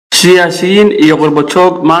siyaasiyiin iyo qurba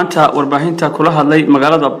joog maanta warbaahinta kula hadlay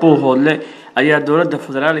magaalada Buuhoodle ayaa dowladda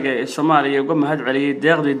federaalka ee Soomaaliya uga mahad celiyay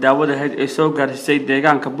deeqdii daawada ahayd ee soo gaarsay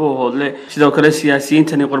deegaanka Buuhoodle. sidoo kale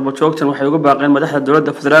siyaasiyiintan iyo qurba joogtan waxay uga baaqeen madaxda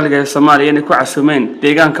dowladda federaalka ee Soomaaliya inay ku casuumeen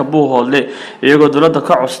deegaanka Buuhoodle iyagoo dowladda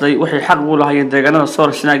ka codsaday waxay xaq u lahaayeen deegaanada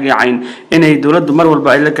Sool Sanaag iyo Cayn inay dowladdu mar walba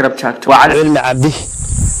ay la garab taagto. cilmi cabdi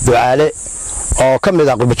ducaale oo kamid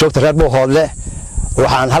ah qurba joogta reer Buuhoodle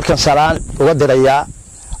waxaan halkan salaan uga dirayaa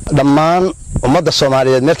dhammaan ummadda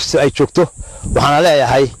Soomaaliyeed meel kasta ay joogto. waxaan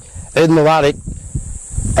leeyahay ciid mubaarak.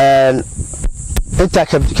 inta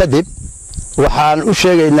kadib waxaan u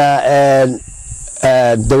sheegaynaa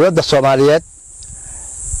dowladda Soomaaliyeed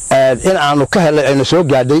in aanu ka helay ayna soo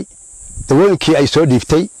gaadhay dawooyinkii ay soo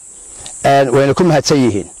dhiibtay wayna ku mahadsan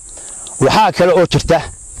yihiin. waxaa kale oo jirta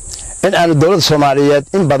in aanu dowladda Soomaaliyeed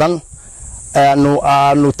in badan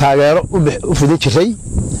aanu taageero u fidin jiray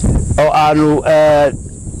oo aanu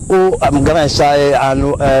magaranaysaa aanu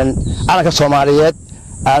calanka Soomaaliyeed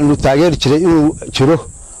aanu taageeri jiray inuu jiro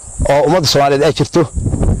oo ummadda Soomaaliyeed ay jirto.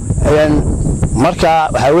 marka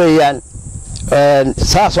waxa weeyaan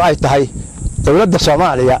saas oo ay tahay dowladda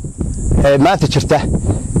Soomaaliya maanta jirta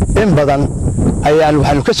in badan ayaan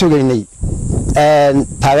waxaanu ka sugaynay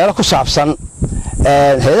taageero ku saabsan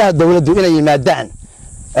hay'adaha dowladdu inay yimaadaan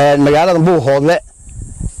magaalada Buuhoodle.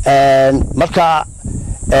 marka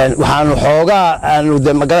waxaanu xoogaa aanu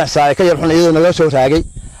magaranaysaa ka yar xun iyadoo naga soo raagay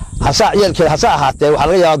hasa ahaatee waxaa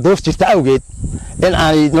laga yaabaa doof jirta awgeed in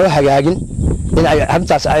aanay noo hagaagin in ay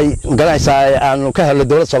arrintaas ay magaranaysaa aanu ka helno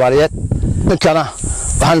dowladda Soomaaliyeed. ninkana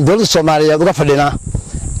waxaanu dowladda Soomaaliyeed uga fadhinaa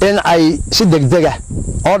in ay si degdega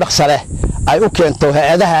oo dhaqso leh ay u keento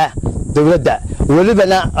hay'adaha dowladda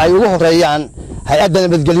welibana ay ugu horeeyaan hay'adda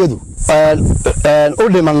nabadgelyadu u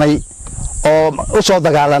dhimanay oo u soo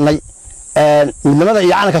dagaalanay midnimada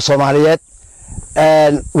iyo calanka Soomaaliyeed.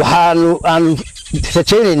 waxaanu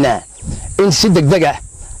rajaynaynaa in si degdeg ah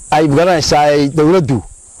ay garanaysaa dowladdu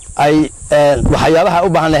ay waxyaabaha u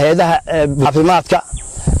baahan hay'adaha caafimaadka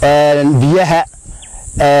biyaha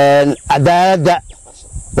cadaaladda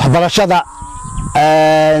waxbarashada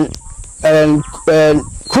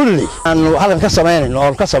kulli aanu halkan ka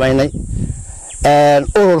samaynay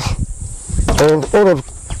urur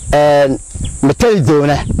matali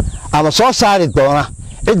doona ama soo saari doona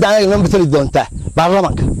cidda anaga noo matali doonta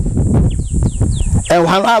baarlamaanka.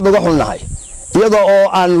 waxaan aad uga xunnahay iyadoo oo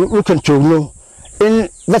aan dhulkan joogno in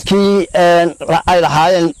dadkii ay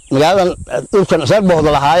lahaayeen magaaladan dhulkan reer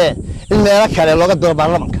Buuhoodle lahaayeen in meelo kale looga diro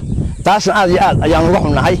baarlamaanka. taasna aad iyo aad ayaan uga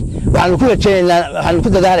xunnahay. waxaanu ku rajaynaynaa waxaanu ku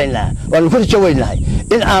dadaalaynaa waanu ku rajaynaynaa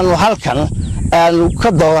in aanu halkan aanu ka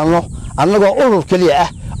dooranno annagoo urur kaliya ah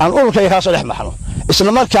aan ururkayga ka soo dhex baxno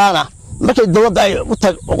isla markaana markay dowladda ay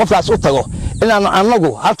qofkaas u tago inaanu annagu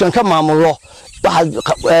halkan ka maamulno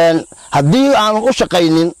haddii aanu u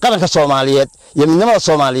shaqaynin qaranka Soomaaliyeed iyo midnimada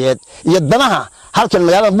Soomaaliyeed iyo danaha halkan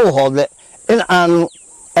magaalada Buuhoodle in aanu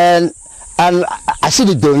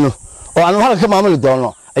asili doono oo aanu halkan ka maamuli doono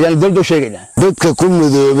ayaan dowladda u sheegaynaa. dadka ku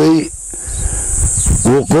midoobay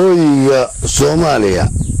waqooyiga Soomaaliya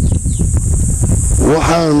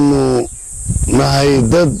waxaanu nahay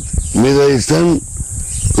dad midaysan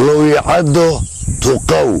looyacado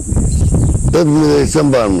tuqaw dad midaysan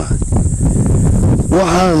baan nahay.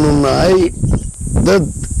 waxaanu nahay dad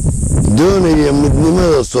doonaya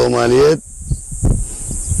midnimada Soomaaliyeed.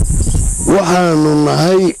 waxaanu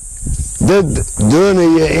nahay dad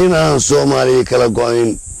doonaya in aan Soomaaliya kala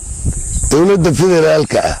go'in. dowladda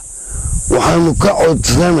federaalka ah waxaanu ka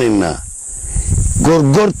codsanaynaa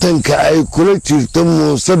gorgortanka ay kula jirto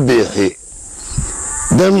Muuse Biixi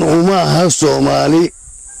dan uma aha Soomaali,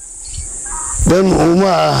 dan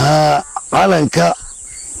uma aha calanka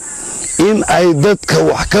in ay dadka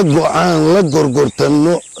wax ka go'aan la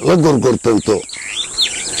gorgortanto.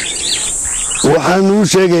 waxaanu u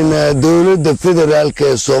sheegaynaa dowladda federaalka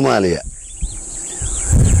ee Soomaaliya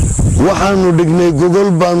waxaanu dhignay gogol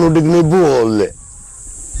baanu dhignay Buuhoodle.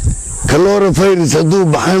 coronavirus hadduu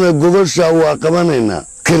baxana gogosha waa qabanaynaa.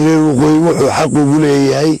 ka reer waqooyi wuxuu xaq ugu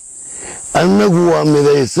leeyahay annagu waa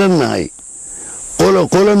midaysannahay. qolo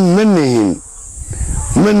ma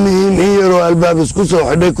nihin in yaroo albaab isku soo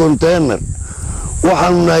xidhay konteenar.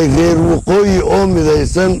 waxaanu nahay reer waqooyi oo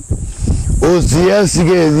midaysan oo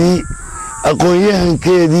siyaasigeedii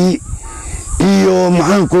aqoon-yahankeedii iyo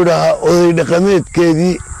maxaanku dhahaa oday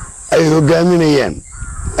dhaqameedkeedii ay hogaaminayaan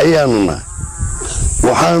ayaanu nahay.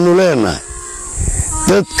 waxaanu leenahay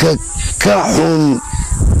dadka ka xun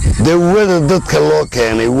dawada dadka loo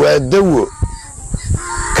keenay waa dawo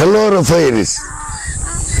coronavirus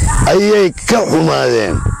ayay ka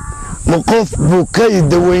xumaadeen. ma qof buu ka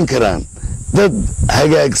daweyn karaan dad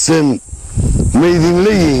hagaagsan ma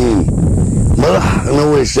idinla yihiin madaxna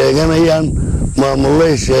way sheeganayaan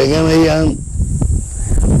maamulay sheeganayaan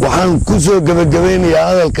waxaan ku soo gabagabeynayaa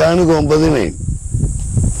hadalka anigoon badinayn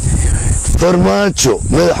farmaajo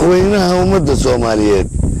madaxweynaha ummadda Soomaaliyeed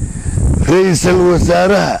ra'iisul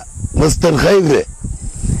wasaaraha Mr. Khayre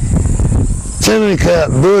janka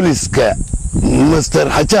booliska Mr.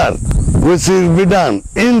 Hajar wasiir bidaan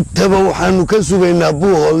intaba waxaanu ka sugaynaa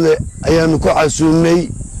Buuhoodle ayaanu ku casuumnay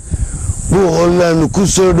Buuhoodle aanu ku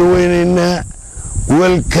soo dhaweynaynaa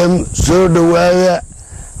welcome soo dhawaada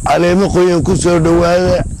caleemo qoyan ku soo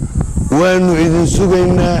dhawaada waanu idin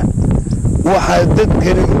sugaynaa waxaa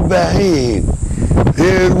dadkani u baahan yihiin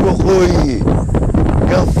reer waqooyi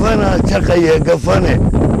gafana shaqaya gafana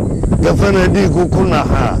dhiigu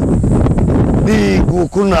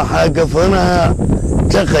ku naxaa gafanaha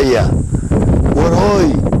shaqaya warhooy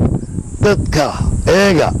dadka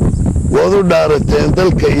eega wadu dhaarateen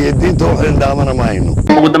dalka iyo diinta waxaan dhaamana ma hayno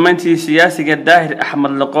ugu dambeyntii siyaasiga Daahir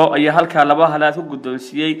Axmed Laqo ayaa halka laba halaad ku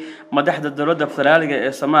guddoonsiyay madaxda dawladda federaaliga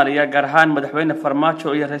ee Soomaaliya gaar ahaan madaxweyne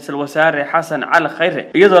Farmaajo iyo ra'iisul wasaare Xasan Cali Khayre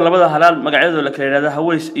iyadoo labada halaal magacyadooda la kala yiraahdo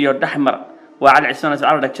Haweys iyo Dhaxmar waa Cali Cismaan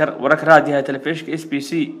Al Dhagjar wararka raadiyaha telefishinka SBC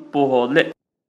Buuhoodle